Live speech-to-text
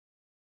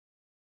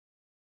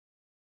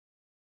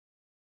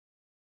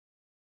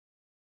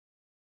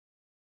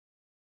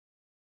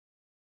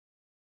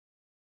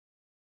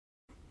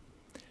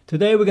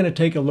Today we're going to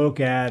take a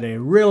look at a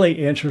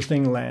really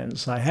interesting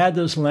lens. I had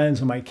this lens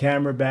in my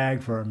camera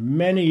bag for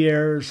many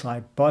years.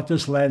 I bought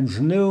this lens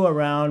new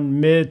around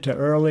mid to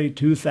early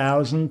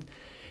 2000,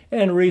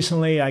 and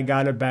recently I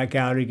got it back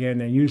out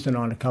again and used it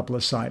on a couple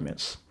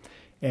assignments.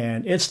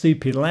 And it's the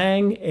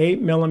Peleng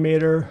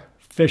 8mm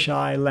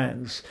fisheye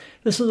lens.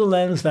 This is a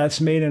lens that's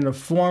made in the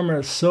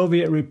former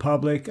Soviet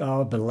Republic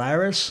of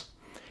Belarus.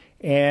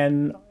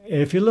 And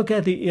if you look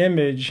at the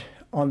image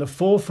on the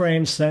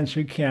full-frame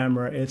sensor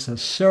camera, it's a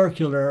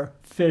circular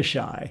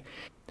fisheye.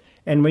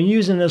 And when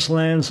using this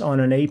lens on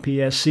an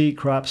APS-C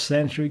crop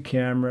sensor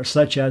camera,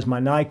 such as my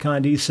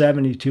Nikon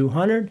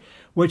D7200,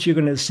 which you're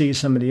going to see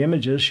some of the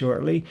images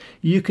shortly,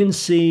 you can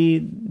see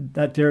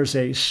that there's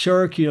a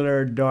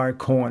circular dark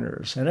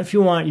corners. And if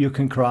you want, you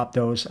can crop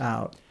those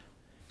out.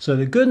 So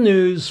the good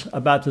news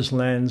about this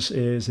lens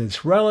is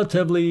it's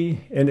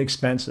relatively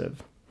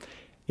inexpensive.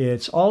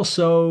 It's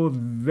also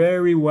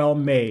very well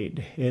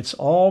made. It's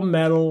all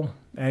metal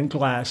and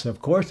glass.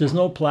 Of course, there's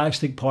no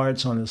plastic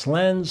parts on this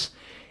lens,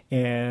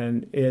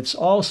 and it's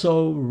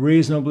also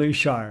reasonably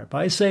sharp.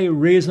 I say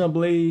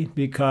reasonably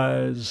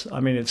because,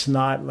 it's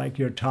not like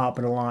your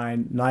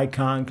top-of-the-line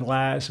Nikon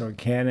glass or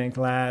Canon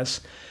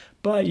glass,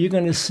 but you're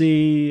going to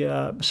see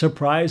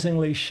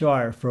surprisingly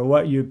sharp for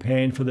what you're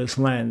paying for this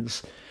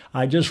lens.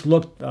 I just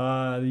looked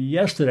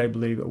yesterday, I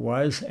believe it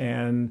was,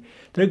 and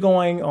they're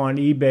going on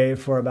eBay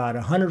for about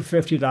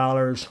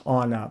 $150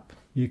 on up.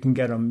 You can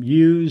get them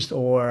used,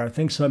 or I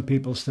think some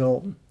people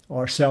still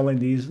are selling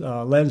these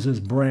lenses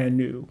brand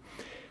new.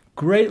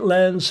 Great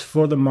lens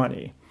for the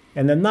money.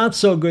 And the not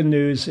so good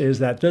news is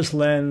that this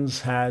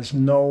lens has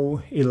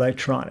no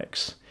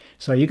electronics.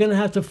 So you're going to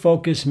have to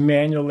focus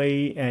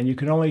manually, and you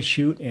can only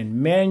shoot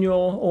in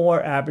manual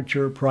or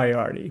aperture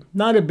priority.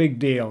 Not a big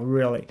deal,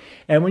 really.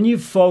 And when you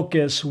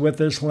focus with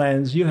this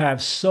lens, you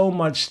have so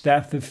much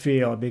depth of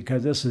field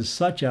because this is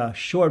such a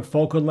short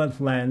focal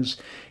length lens.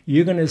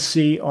 You're going to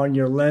see on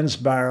your lens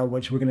barrel,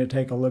 which we're going to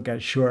take a look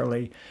at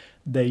shortly,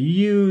 the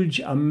huge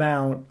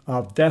amount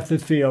of depth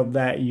of field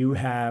that you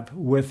have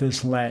with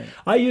this lens.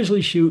 I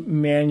usually shoot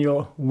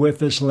manual with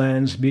this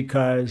lens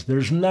because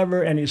there's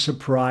never any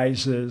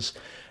surprises.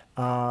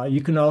 You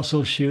can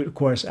also shoot, of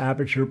course,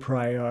 aperture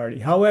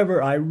priority.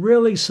 However, I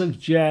really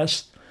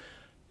suggest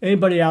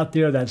anybody out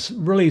there that's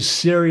really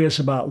serious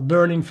about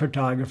learning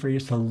photography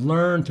is to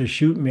learn to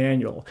shoot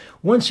manual.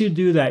 Once you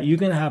do that, you're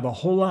going to have a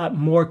whole lot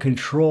more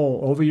control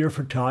over your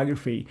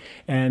photography.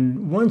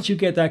 And once you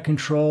get that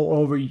control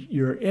over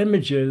your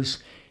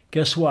images,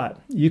 guess what?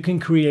 You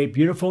can create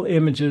beautiful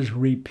images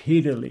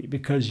repeatedly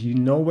because you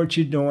know what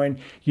you're doing,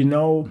 you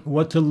know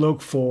what to look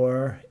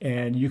for,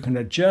 and you can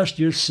adjust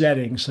your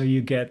settings so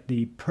you get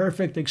the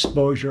perfect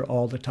exposure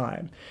all the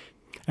time.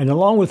 And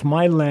along with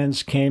my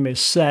lens came a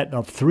set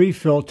of 3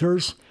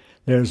 filters.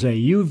 There's a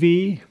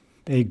UV,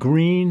 a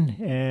green,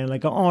 and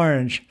like an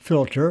orange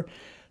filter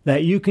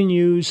that you can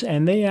use,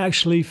 and they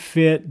actually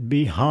fit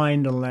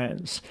behind the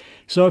lens.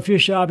 So if you're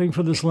shopping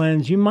for this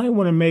lens, you might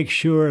want to make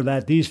sure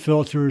that these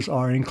filters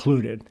are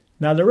included.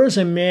 Now there is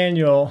a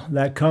manual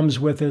that comes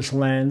with this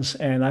lens,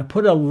 and I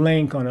put a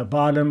link on the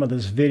bottom of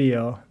this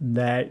video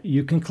that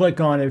you can click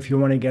on if you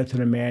want to get to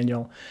the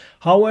manual.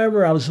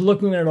 However, I was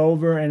looking it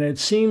over and it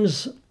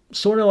seems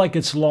sort of like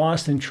it's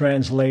lost in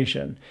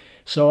translation.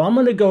 So I'm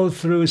going to go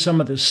through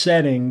some of the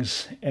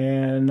settings,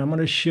 and I'm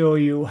going to show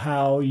you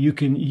how you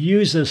can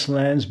use this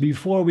lens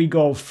before we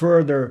go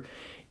further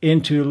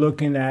into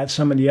looking at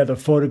some of the other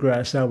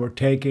photographs that were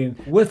taken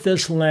with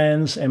this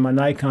lens and my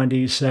Nikon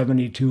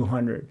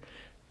D7200.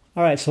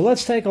 All right, so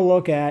let's take a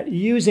look at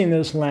using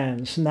this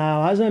lens.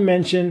 Now, as I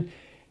mentioned,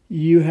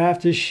 you have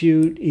to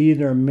shoot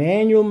either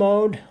manual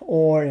mode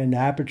or in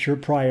aperture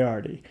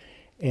priority.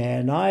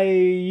 And I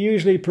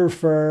usually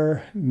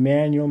prefer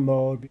manual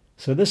mode.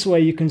 So this way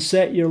you can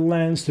set your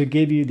lens to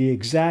give you the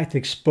exact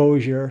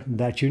exposure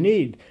that you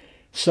need.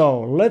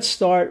 So let's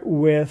start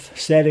with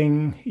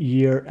setting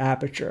your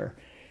aperture.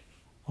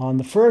 On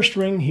the first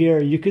ring here,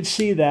 you could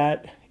see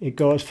that it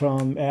goes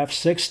from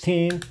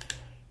f16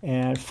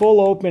 and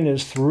full open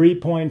is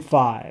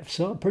 3.5.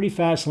 So a pretty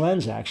fast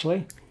lens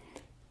actually.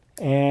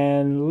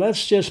 And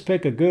let's just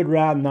pick a good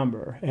round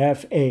number,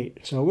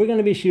 f8. So we're going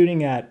to be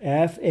shooting at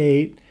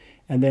f8.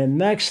 And then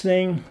next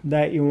thing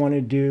that you want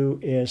to do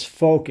is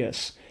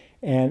focus.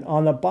 And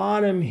on the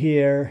bottom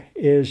here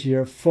is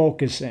your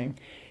focusing.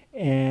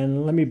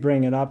 And let me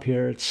bring it up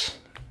here.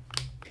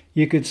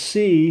 You could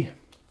see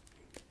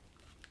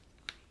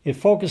it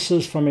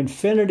focuses from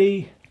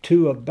infinity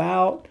to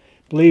about,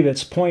 I believe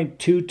it's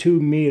 0.22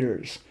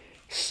 meters.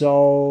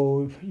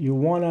 So you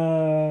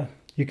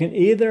can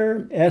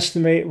either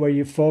estimate where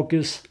your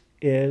focus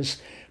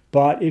is,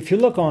 but if you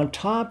look on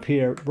top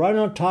here, right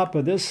on top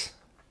of this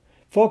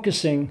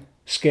focusing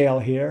scale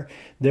here,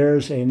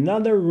 there's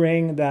another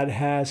ring that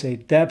has a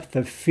depth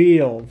of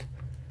field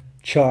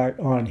chart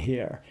on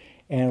here.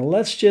 And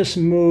let's just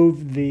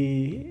move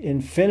the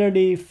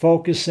infinity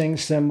focusing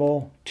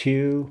symbol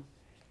to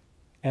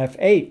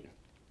F8.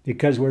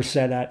 because we're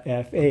set at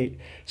f8.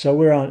 So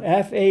we're on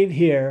f8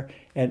 here,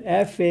 and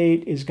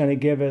f8 is going to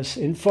give us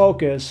in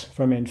focus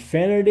from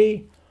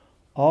infinity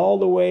all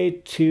the way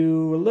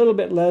to a little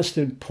bit less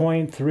than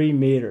 0.3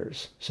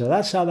 meters. So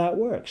that's how that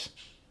works.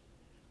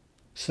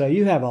 So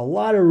you have a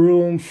lot of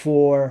room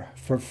for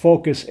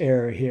focus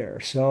error here.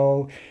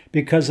 So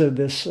because of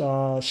this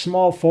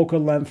small focal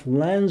length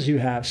lens, you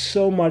have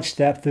so much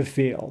depth of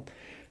field.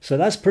 So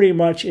that's pretty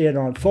much it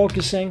on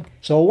focusing.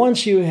 So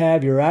once you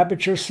have your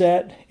aperture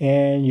set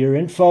and you're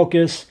in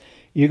focus,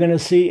 you're going to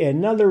see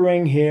another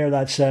ring here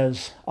that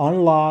says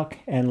unlock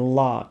and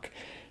lock.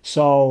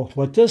 So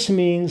what this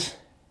means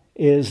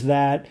is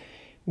that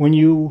when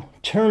you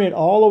turn it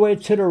all the way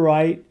to the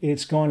right,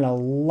 it's going to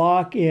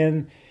lock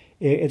in.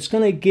 It's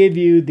going to give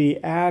you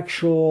the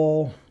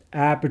actual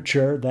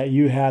aperture that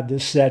you have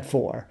this set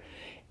for.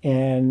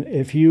 And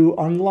if you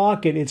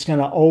unlock it, it's going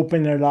to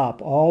open it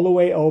up, all the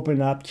way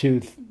open up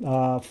to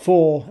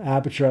full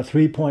aperture of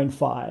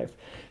 3.5.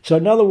 So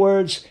in other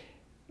words,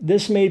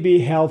 this may be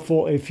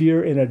helpful if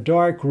you're in a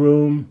dark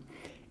room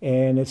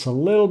and it's a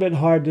little bit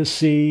hard to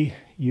see.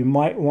 You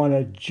might want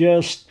to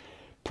just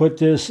put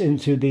this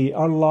into the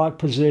unlock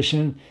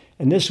position.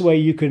 And this way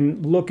you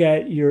can look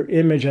at your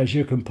image as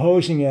you're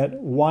composing it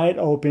wide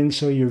open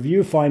so your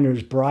viewfinder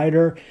is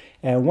brighter.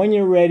 And when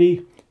you're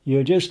ready,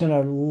 you're just going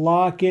to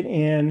lock it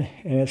in,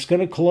 and it's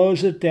going to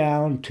close it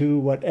down to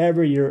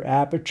whatever your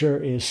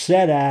aperture is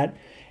set at,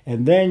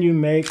 and then you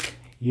make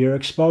your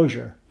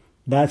exposure.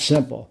 That's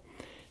simple.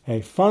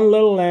 A fun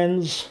little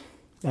lens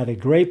at a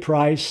great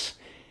price,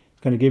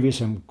 going to give you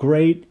some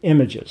great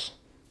images.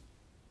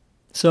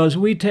 So as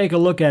we take a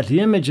look at the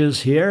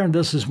images here,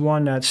 this is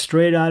one that's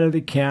straight out of the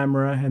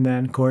camera, and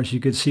then of course you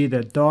can see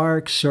the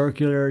dark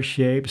circular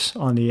shapes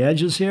on the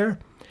edges here.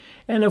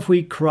 And if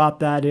we crop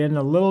that in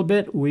a little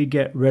bit, we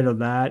get rid of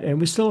that, and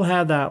we still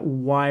have that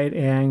wide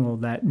angle,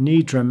 that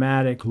neat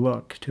dramatic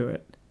look to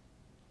it.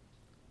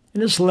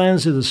 And this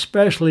lens is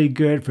especially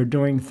good for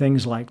doing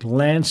things like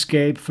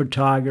landscape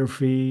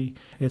photography.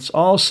 It's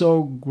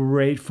also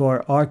great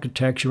for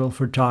architectural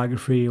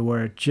photography,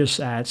 where it just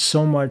adds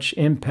so much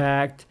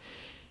impact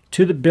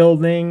to the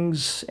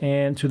buildings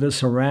and to the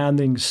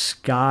surrounding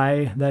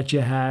sky that you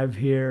have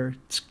here.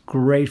 It's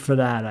great for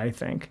that, I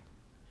think.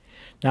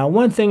 Now,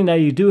 one thing that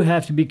you do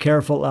have to be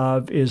careful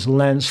of is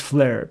lens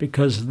flare,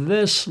 because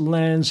this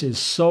lens is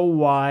so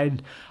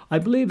wide. I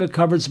believe it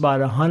covers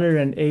about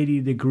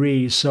 180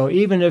 degrees. So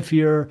even if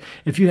you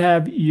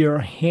have your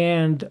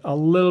hand a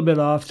little bit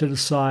off to the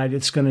side,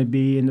 it's going to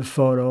be in the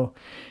photo.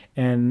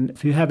 And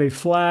if you have a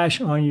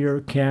flash on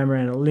your camera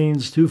and it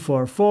leans too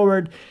far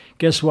forward,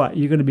 guess what?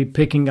 You're going to be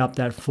picking up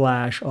that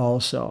flash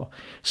also.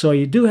 So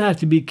you do have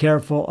to be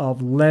careful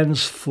of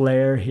lens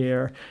flare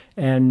here.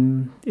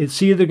 And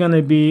it's either going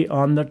to be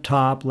on the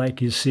top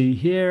like you see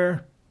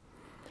here,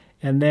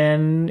 and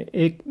then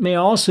it may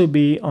also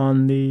be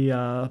on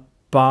the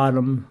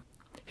bottom.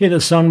 Here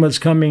the sun was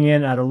coming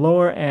in at a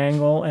lower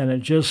angle and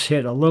it just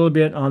hit a little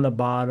bit on the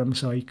bottom,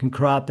 so you can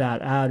crop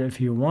that out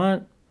if you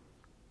want.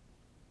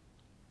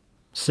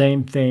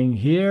 Same thing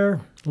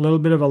here, a little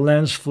bit of a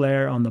lens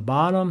flare on the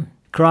bottom.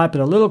 Crop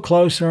it a little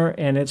closer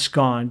and it's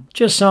gone.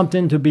 Just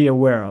something to be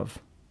aware of.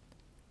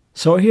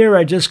 So here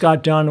I just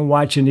got done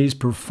watching these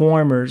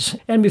performers,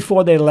 and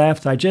before they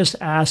left I just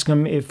asked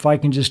them if I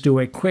can just do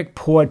a quick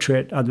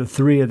portrait of the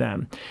three of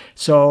them.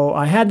 So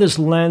I had this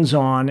lens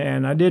on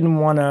and I didn't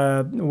want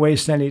to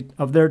waste any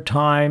of their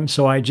time,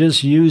 so I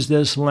just used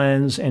this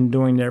lens in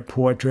doing their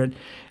portrait.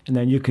 And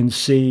then you can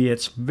see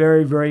it's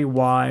very, very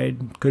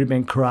wide, could have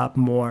been cropped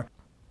more.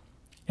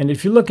 And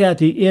if you look at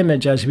the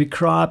image, as we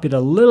crop it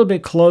a little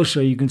bit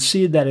closer, you can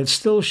see that it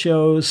still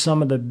shows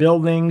some of the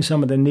buildings,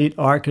 some of the neat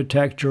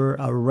architecture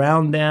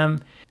around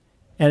them.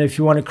 And if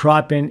you want to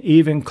crop in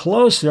even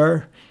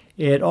closer,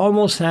 it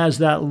almost has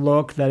that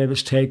look that it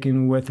was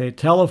taken with a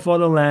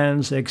telephoto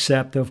lens,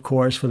 except, of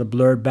course, for the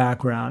blurred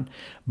background.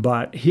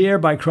 But here,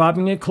 by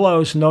cropping it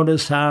close,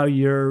 notice how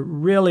you're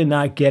really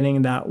not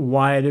getting that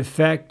wide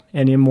effect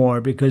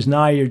anymore, because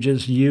now you're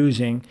just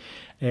using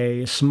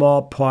a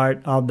small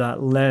part of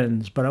that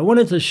lens. But I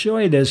wanted to show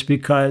you this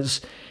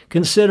because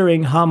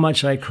considering how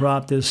much I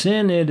cropped this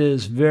in, it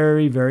is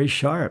very, very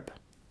sharp.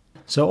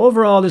 So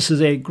overall, this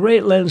is a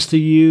great lens to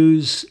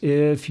use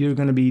if you're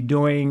going to be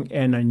doing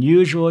an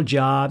unusual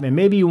job and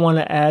maybe you want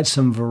to add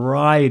some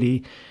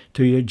variety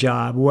to your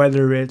job,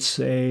 whether it's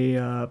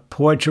a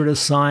portrait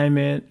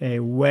assignment, a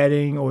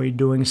wedding, or you're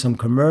doing some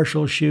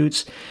commercial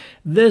shoots.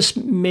 This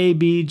may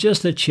be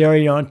just a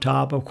cherry on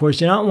top. Of course,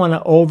 you don't want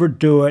to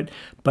overdo it,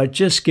 but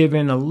just give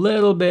in a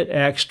little bit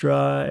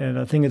extra, and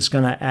I think it's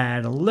going to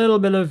add a little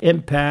bit of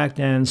impact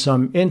and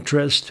some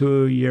interest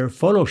to your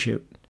photo shoot.